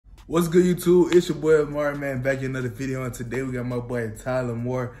What's good, YouTube? It's your boy Martin, man, back in another video. And today we got my boy Tyler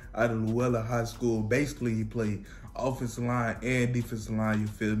Moore out of Luella High School. Basically, he played offensive line and defensive line, you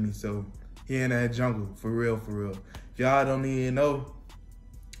feel me? So he in that jungle, for real, for real. If y'all don't even know,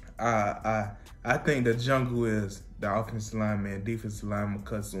 I think the jungle is the offensive line, man, defensive line,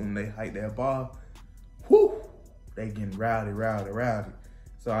 because when they hike that ball, whoo, they getting rowdy.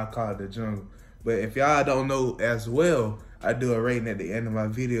 So I call it the jungle. But if y'all don't know as well, I do a rating at the end of my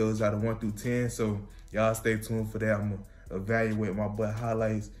videos out of 1 through 10. So y'all stay tuned for that. I'm going to evaluate my boy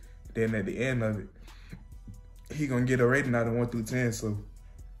highlights. Then at the end of it, he going to get a rating out of 1 through 10. So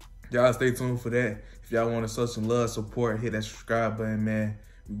y'all stay tuned for that. If y'all want to show some love, support, hit that subscribe button, man.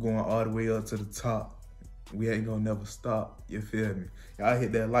 We're going all the way up to the top. We ain't going to never stop. You feel me? Y'all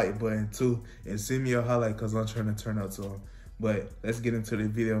hit that like button too. And send me a highlight because I'm trying to turn up to them. But let's get into the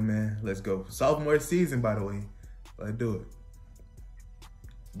video, man. Let's go. Sophomore season, by the way. Let's do it.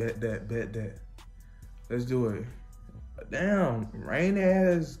 Bet that. Let's do it. Damn, rainy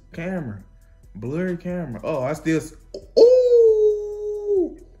ass camera. Blurry camera. Oh, I still,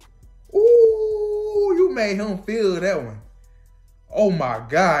 ooh, you made him feel that one. Oh my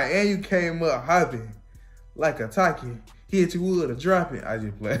God, and you came up hopping like a Taki. He hit you with a drop it. I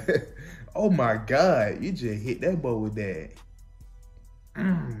just played. Oh my God, you just hit that boy with that.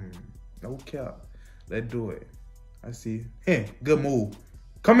 No cap. Let's do it. I see. Hey, good move.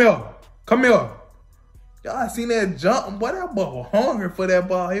 Come here. Y'all seen that jump? Boy, that boy was hungry for that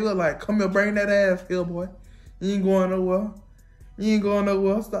ball. He was like, come here, bring that ass here, boy. You ain't going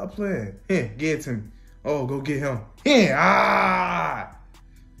nowhere. Stop playing. Hey, get it to me. Oh, go get him. Hey,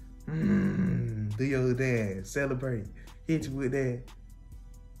 do your dance. Celebrate. Hit you with that.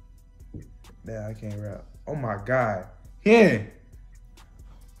 Nah, I can't rap. Oh my God. Hey.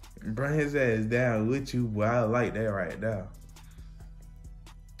 Bring his ass down with you, boy. I like that right now.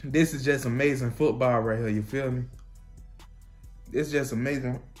 This is just amazing football right here, you feel me? It's just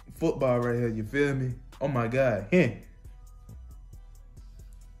amazing football right here, you feel me? Oh my God.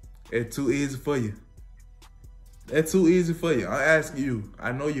 It's too easy for you. That's too easy for you. I'm asking you.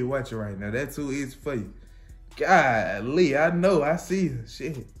 I know you're watching right now. That's too easy for you. Golly, I know. I see you.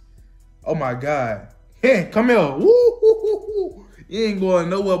 Shit. Oh my God. Hey, come here. Woo. You ain't going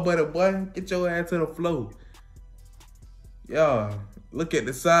nowhere but a boy. Get your ass to the floor. Y'all, look at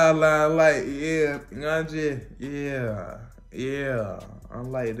the sideline like, yeah, yeah. I'm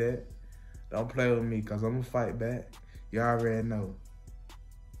like that. Don't play with me because I'm going to fight back. You already know.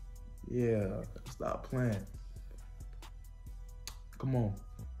 Yeah, stop playing. Come on.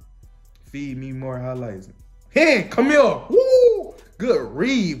 Feed me more highlights. Hey, come here. Woo! Good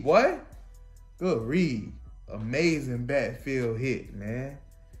read, boy. Good read. Amazing backfield hit, man.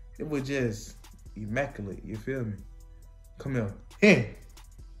 It was just immaculate, you feel me? Come here. Hey.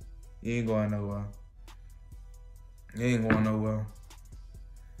 You ain't going nowhere. You ain't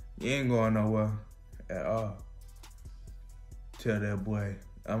going nowhere at all. Tell that boy,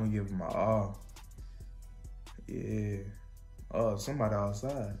 I'm gonna give him my all. Yeah. Oh, somebody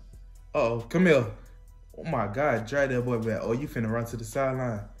outside. Uh-oh, come here. Oh my God, drag that boy back. Oh, you finna run to the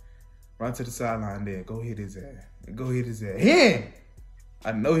sideline. Run to the sideline there. Go hit his ass. Yeah!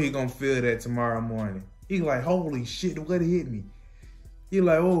 I know he gonna feel that tomorrow morning. He like, holy shit, what hit me? He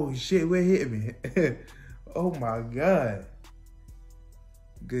like, oh shit, what hit me? Oh my God.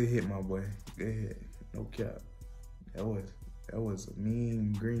 Good hit, my boy. Good hit. No cap. That was a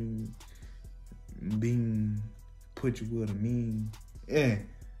mean green bean. Put you with a mean. Yeah.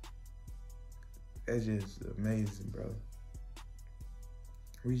 That's just amazing, bro.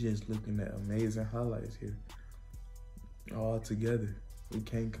 We just looking at amazing highlights here. All together. We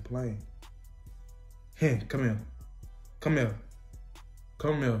can't complain. Hey, come here.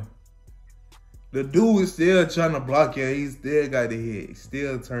 The dude is still trying to block you. He still got the hit. He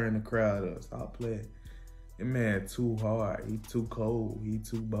still turning the crowd up. Stop playing. That man too hard. He too cold. He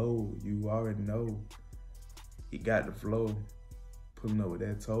too bold. You already know. He got the flow. Pulling up with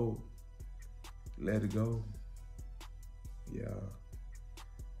that toe. Let it go. Yeah.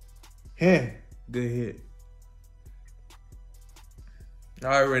 Hey, good hit.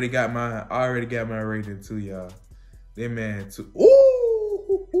 I already got my rating too, y'all. That man too.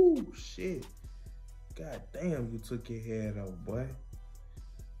 Ooh, shit. God damn, you took your head off, boy.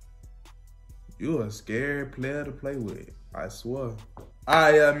 You a scary player to play with. I swear. All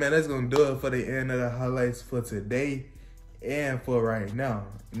right, yeah, man, that's gonna do it for the end of the highlights for today and for right now.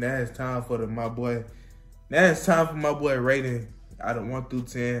 Now it's time for my boy rating out of 1 through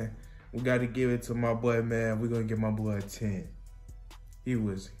 10. We got to give it to my boy, man. We're going to give my boy a 10. He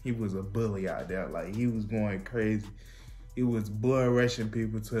was a bully out there. Like, he was going crazy. he was bull rushing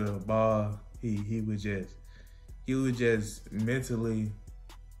people to the ball. He was just mentally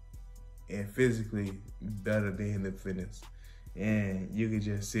and physically better than the fitness. And you could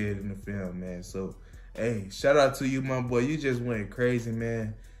just see it in the film, man. So, hey, shout out to you, my boy. You just went crazy,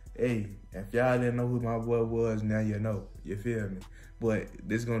 man. Hey, if y'all didn't know who my boy was, now you know. You feel me? But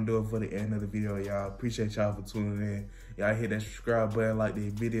this is going to do it for the end of the video, y'all. Appreciate y'all for tuning in. Y'all hit that subscribe button, like the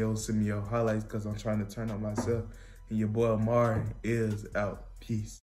video, send me your highlights because I'm trying to turn up myself. And your boy Amari is out. Peace.